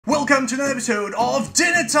welcome to another episode of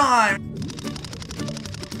Dinner Time!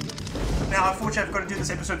 Now, unfortunately, I've got to do this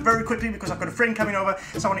episode very quickly because I've got a friend coming over,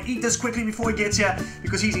 so I want to eat this quickly before he gets here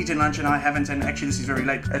because he's eaten lunch and I haven't, and actually this is very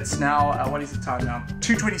late. It's now, what is the time now?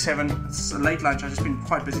 2:27. It's a late lunch. I've just been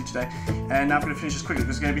quite busy today, and now I'm going to finish this quickly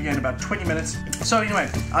because it's going to be here in about 20 minutes. So anyway,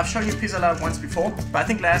 I've shown you Pizza Love once before, but I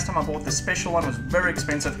think last time I bought the special one was very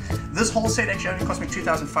expensive. This whole set actually only cost me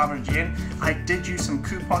 2,500 yen. I did use some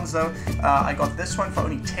coupons though. I got this one for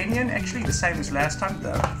only 10 yen, actually, the same as last time,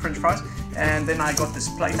 the French fries. And then I got this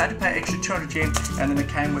plate. I had to pay extra 200 yen, and then it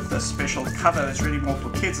came with this special cover that's really more for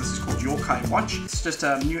kids. This is called Youkai watch. It's just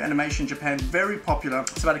a new animation in Japan, very popular.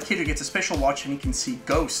 It's about a kid who gets a special watch and he can see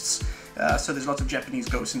ghosts. So there's lots of Japanese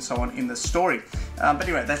ghosts and so on in this story. But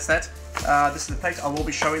anyway, that's that. This is the plate. I will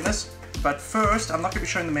be showing this. But first, I'm not going to be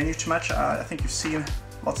showing the menu too much. I think you've seen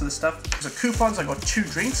lots of this stuff. So coupons, I got 2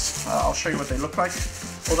 drinks. I'll show you what they look like.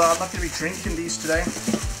 Although I'm not going to be drinking these today.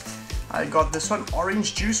 I got this one,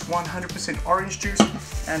 orange juice, 100% orange juice,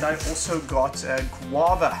 and I also got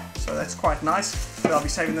guava, so that's quite nice, but I'll be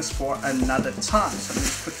saving this for another time. So let me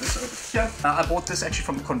put this over here. I bought this actually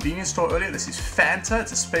from the convenience store earlier. This is Fanta,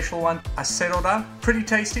 it's a special one, Acerola, pretty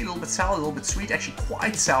tasty, a little bit sour, a little bit sweet, actually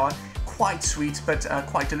quite sour, quite sweet, but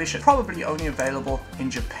quite delicious. Probably only available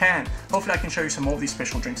in Japan. Hopefully I can show you some more of these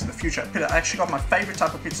special drinks in the future. I actually got my favorite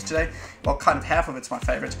type of pizza today. Well, kind of half of it's my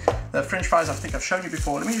favorite. The French fries, I think I've shown you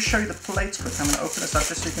before. Let me just show you the plates quick. I'm going to open this up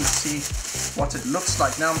just so you can see what it looks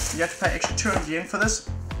like. Now, you have to pay extra 200 yen for this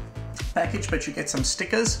package, but you get some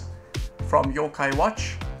stickers from Youkai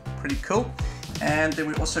watch. Pretty cool. And then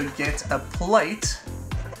we also get a plate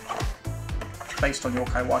based on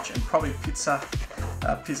Youkai watch, and probably pizza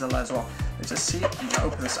as well. Let's just see. I'm gonna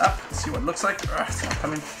open this up and see what it looks like. It's not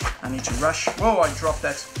coming. I need to rush. Whoa, I dropped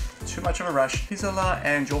that. Too much of a rush. Pizza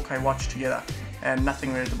and Youkai watch together, and nothing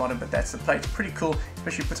really at the bottom, but that's the plate. Pretty cool,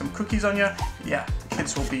 especially put some cookies on here. Yeah, the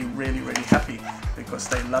kids will be really happy because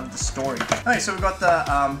they love the story. Okay, so we've got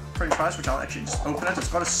the French fries, which I'll actually just open it. It's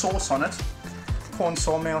got a sauce on it. Corn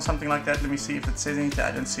somme or something like that. Let me see if it says anything.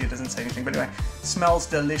 I don't see it, doesn't say anything, but anyway, smells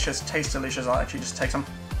delicious, tastes delicious. I'll actually just take some.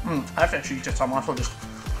 I have to actually eat it, so I might as well just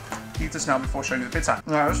eat this now before showing you the pizza.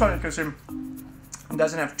 Now this one, you can see, it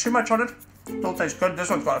doesn't have too much on it. Still tastes good. This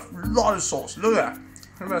one's got a lot of sauce. Look at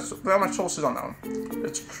that. Look how much sauce is on that one.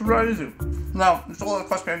 It's crazy. Now, it's all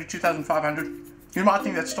cost me only 2,500. You might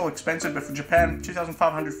think that's still expensive, but for Japan,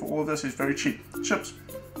 2,500 for all of this is very cheap. Chips,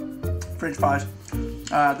 French fries.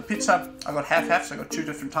 The pizza, I got half, so I got 2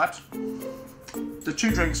 different types. The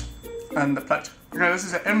 2 drinks and the plate. Okay, this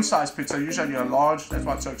is an M-size pizza. Usually a large, that's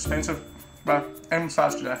why it's so expensive. But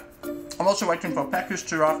M-size today. I'm also waiting for a package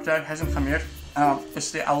to arrive today. It hasn't come yet.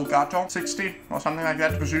 It's the Elgato 60 or something like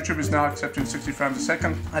that, because YouTube is now accepting 60 frames a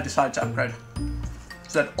second. I decided to upgrade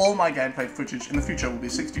so that all my gameplay footage in the future will be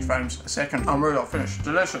 60 frames a second. I'm really all finished.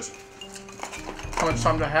 Delicious. How much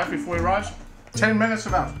time do I have before he arrives? 10 minutes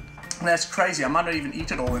about. That's crazy. I might not even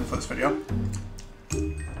eat it all in for this video.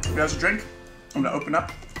 There's a drink. I'm gonna open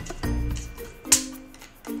up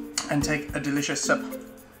and take a delicious sip.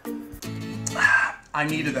 I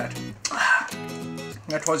needed that.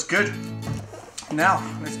 That was good. Now,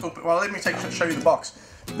 let's open. Well, let me show you the box.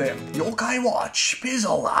 There. Youkai watch. Pizza.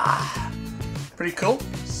 Pretty cool.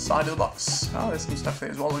 Side of the box. Oh, there's some stuff there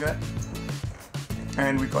as well. Look at that.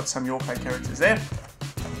 And we've got some Youkai characters there.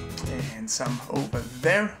 And some over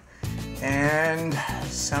there. And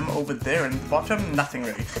some over there in the bottom, nothing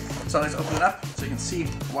really. So let's open it up so you can see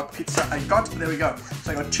what pizza I got. There we go.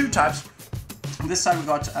 So I got 2 types. On this side we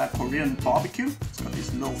got Korean barbecue. It's got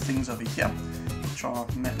these little things over here, which are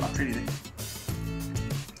not really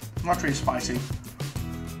spicy.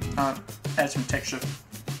 Add some texture.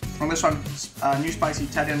 On this one, new spicy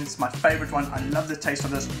Italian. It's my favorite one. I love the taste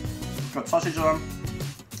of this. It's got sausage on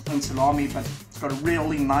and salami, but it's got a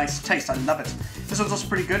really nice taste. I love it. This one's also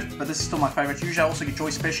pretty good, but this is still my favorite. Usually I also get Joy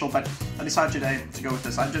Special, but I decided today to go with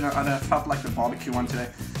this. I felt like the barbecue one today.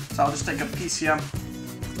 So I'll just take a piece here.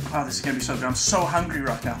 Oh, this is going to be so good. I'm so hungry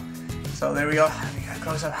right now. So there we go. Let me get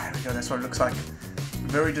close up. There we go. That's what it looks like.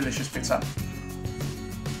 Very delicious pizza.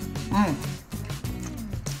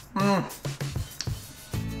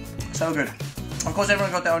 So good. Of course,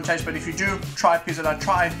 everyone got their own taste, but if you do try pizza,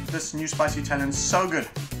 try this new spicy Italian. So good.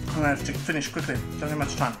 I'm going to have to finish quickly. Don't have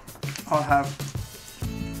much time. I'll have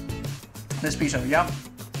this piece over here,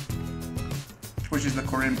 which is the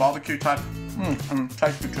Korean barbecue type. And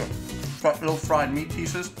tasty too. It's got little fried meat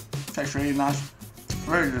pieces. Tastes really nice.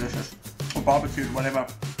 Very delicious. Or barbecued, whatever.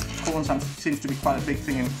 Corn seems to be quite a big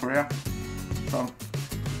thing in Korea. So,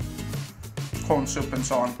 corn soup and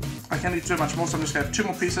so on. I can't eat too much more, so I'm just going to have 2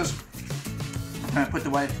 more pieces. I'm going to put the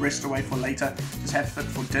rest away for later, just Let's have it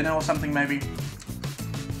for dinner or something maybe.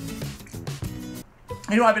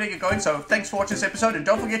 Anyway, I better get going, so thanks for watching this episode, and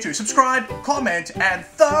don't forget to subscribe, comment, and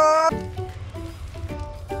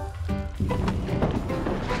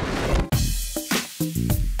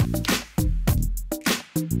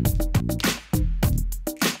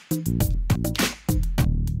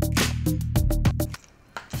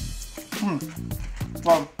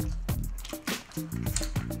well,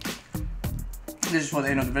 this is for the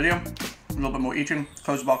end of the video. A little bit more eating,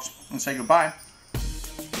 close the box, and say goodbye.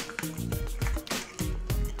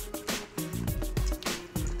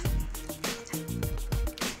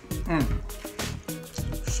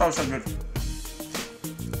 So good.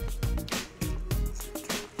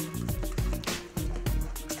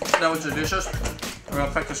 That was delicious. I'm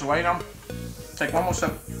gonna pack this away now. Take one more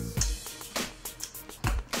sip.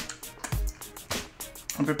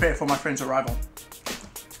 And prepare for my friend's arrival.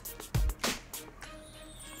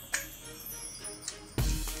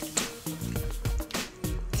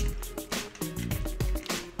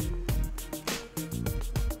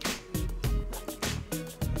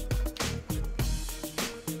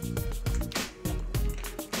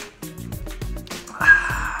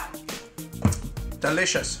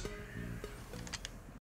 Delicious.